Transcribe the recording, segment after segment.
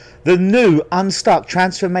The new Unstuck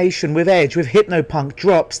Transformation with Edge with Hypnopunk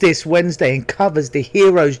drops this Wednesday and covers the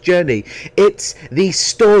hero's journey. It's the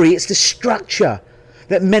story, it's the structure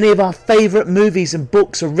that many of our favourite movies and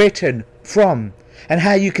books are written from, and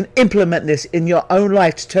how you can implement this in your own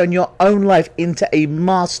life to turn your own life into a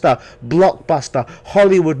master blockbuster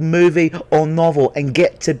Hollywood movie or novel and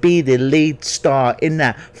get to be the lead star in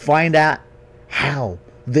that. Find out how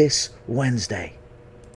this Wednesday.